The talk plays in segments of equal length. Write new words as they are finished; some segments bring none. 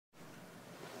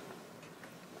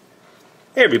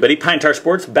Hey everybody,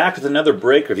 pinetarsports back with another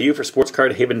break review for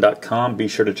Sportscardhaven.com. Be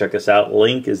sure to check us out.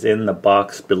 Link is in the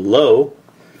box below.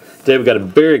 Today we've got a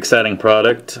very exciting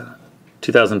product,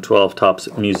 2012 Topps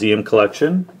Museum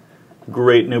Collection.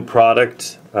 Great new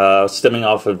product, stemming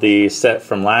off of the set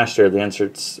from last year, the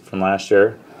inserts from last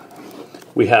year.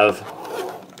 We have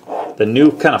the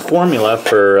new kind of formula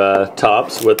for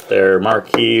Topps with their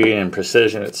marquee and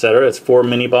precision, etc. It's 4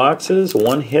 mini boxes,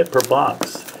 1 hit per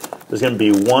box. There's going to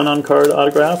be 1 on-card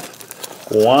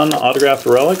autograph, 1 autographed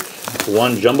relic,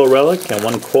 1 jumbo relic, and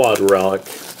 1 quad relic.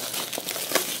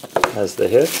 As the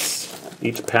hits,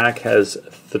 each pack has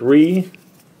 3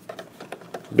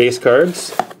 base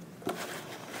cards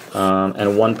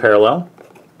and 1 parallel.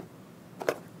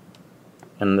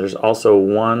 And there's also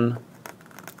 1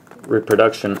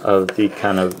 reproduction of the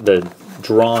kind of the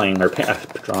drawing or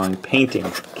painting,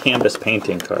 canvas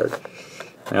painting card.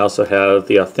 I also have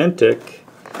the authentic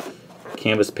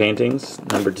canvas paintings,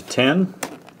 numbered to 10.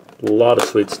 A lot of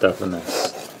sweet stuff in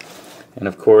this. And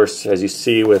of course, as you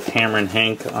see with Hammer and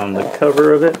Hank on the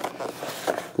cover of it,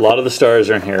 a lot of the stars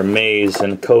are in here. Maze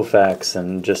and Koufax,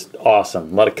 and just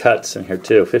awesome. A lot of cuts in here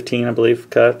too. 15, I believe,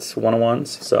 cuts, 101s.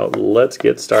 So let's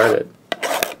get started.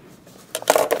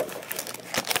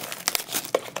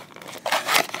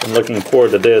 I'm looking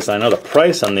forward to this. I know the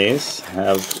price on these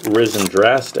have risen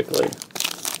drastically.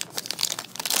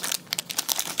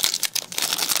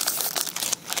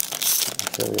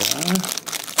 There we are.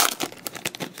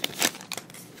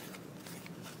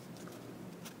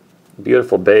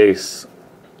 Beautiful base.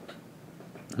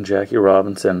 Jackie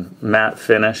Robinson, matte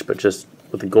finish, but just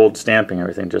with the gold stamping,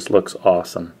 everything just looks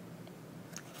awesome.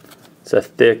 It's a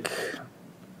thick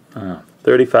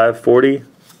 35-40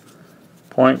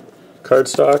 point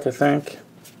cardstock, I think.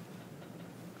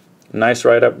 Nice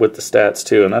write-up with the stats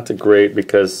too, and that's a great,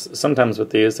 because sometimes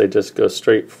with these they just go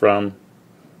straight from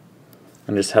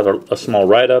and just have a small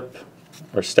write-up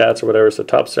or stats or whatever. So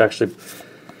Topps actually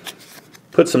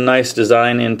put some nice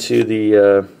design into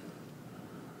the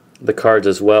cards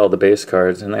as well, the base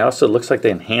cards, and they also, looks like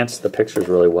they enhanced the pictures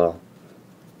really well.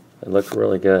 They look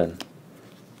really good.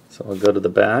 So we'll go to the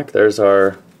back. There's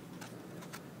our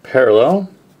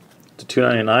parallel to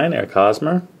 $2.99, Eric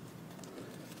Hosmer,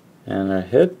 and our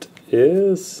hit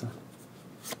is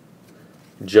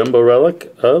jumbo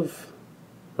relic of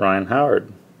Ryan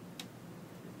Howard.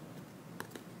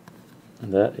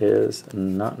 That is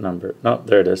not numbered. No,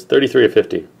 there it is. 33 of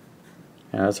 50. Yeah,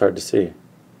 that's hard to see.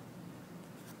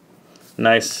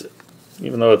 Nice,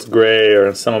 even though it's gray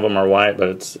or some of them are white, but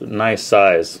it's a nice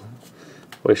size.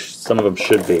 Wish some of them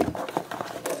should be.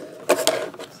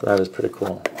 So that is pretty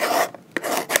cool.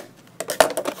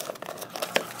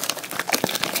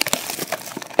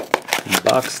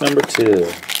 Box number 2.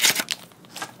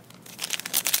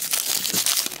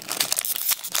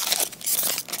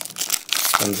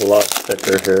 One's a lot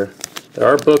thicker here. There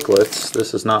are booklets.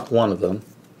 This is not one of them.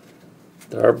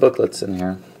 There are booklets in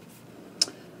here.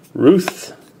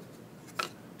 Ruth,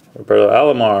 Roberto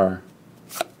Alomar.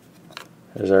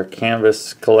 There's our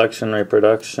canvas collection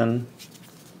reproduction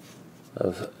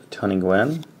of Tony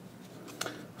Gwynn.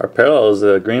 Our parallel is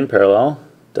the green parallel,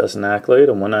 Dustin Accolade,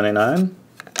 and $1.99.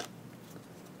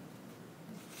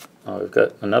 Oh, we've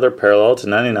got another parallel to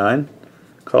 $99,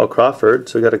 Carl Crawford.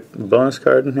 So we got a bonus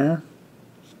card in here.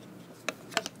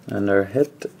 And our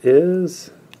hit is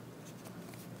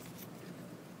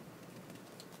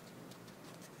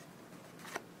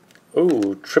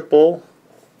triple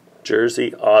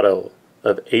jersey auto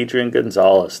of Adrian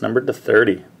Gonzalez, numbered to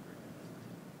 30.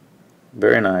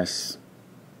 Very nice.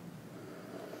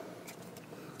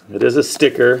 It is a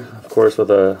sticker, of course,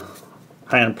 with a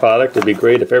high-end product. It'd be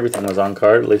great if everything was on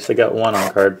card. At least they got 1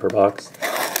 on card per box.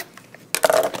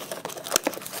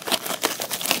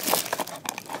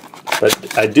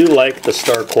 But I do like the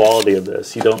star quality of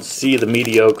this. You don't see the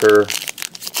mediocre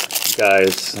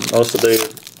guys. Most of the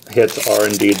hits are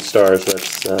indeed stars.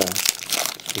 That's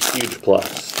a huge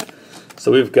plus.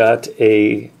 So we've got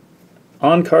a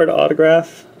on-card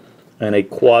autograph and a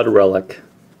quad relic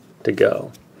to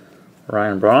go.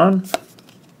 Ryan Braun,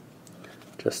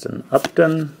 Justin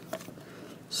Upton,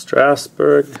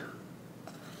 Strasburg,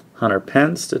 Hunter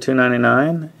Pence to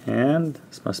 $2.99, and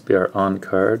this must be our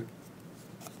on-card.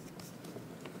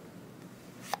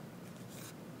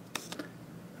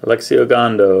 Alexio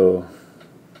Gondo,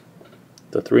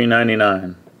 the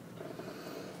 $3.99.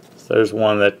 So there's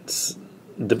one that's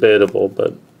debatable,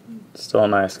 but still a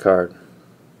nice card.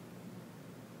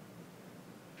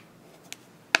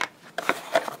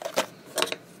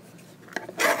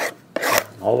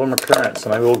 All of them are current, so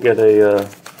maybe we'll get a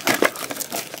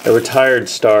retired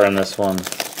star in this one.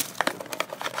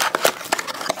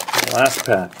 Last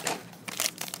pack.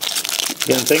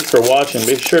 Again, thanks for watching.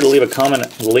 Be sure to leave a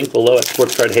comment, link below at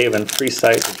Sportscardhaven, free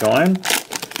site to join.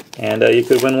 And you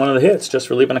could win one of the hits just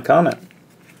for leaving a comment.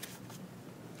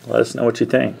 Let us know what you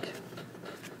think.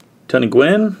 Tony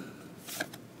Gwynn,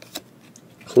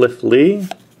 Cliff Lee,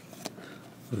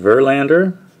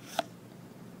 Verlander,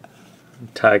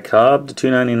 Ty Cobb to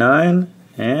 299,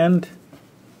 and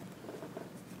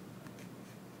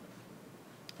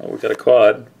we got a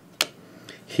quad.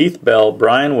 Heath Bell,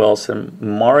 Brian Wilson,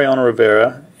 Mariano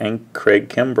Rivera, and Craig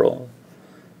Kimbrell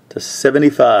to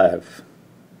 75.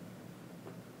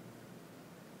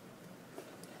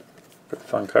 Pretty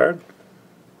fun card.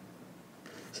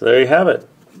 So there you have it.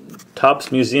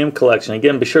 Topps Museum Collection.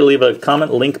 Again, be sure to leave a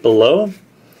comment, link below.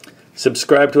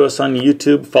 Subscribe to us on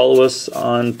YouTube, follow us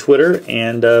on Twitter,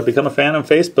 and become a fan on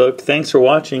Facebook. Thanks for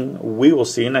watching. We will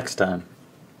see you next time.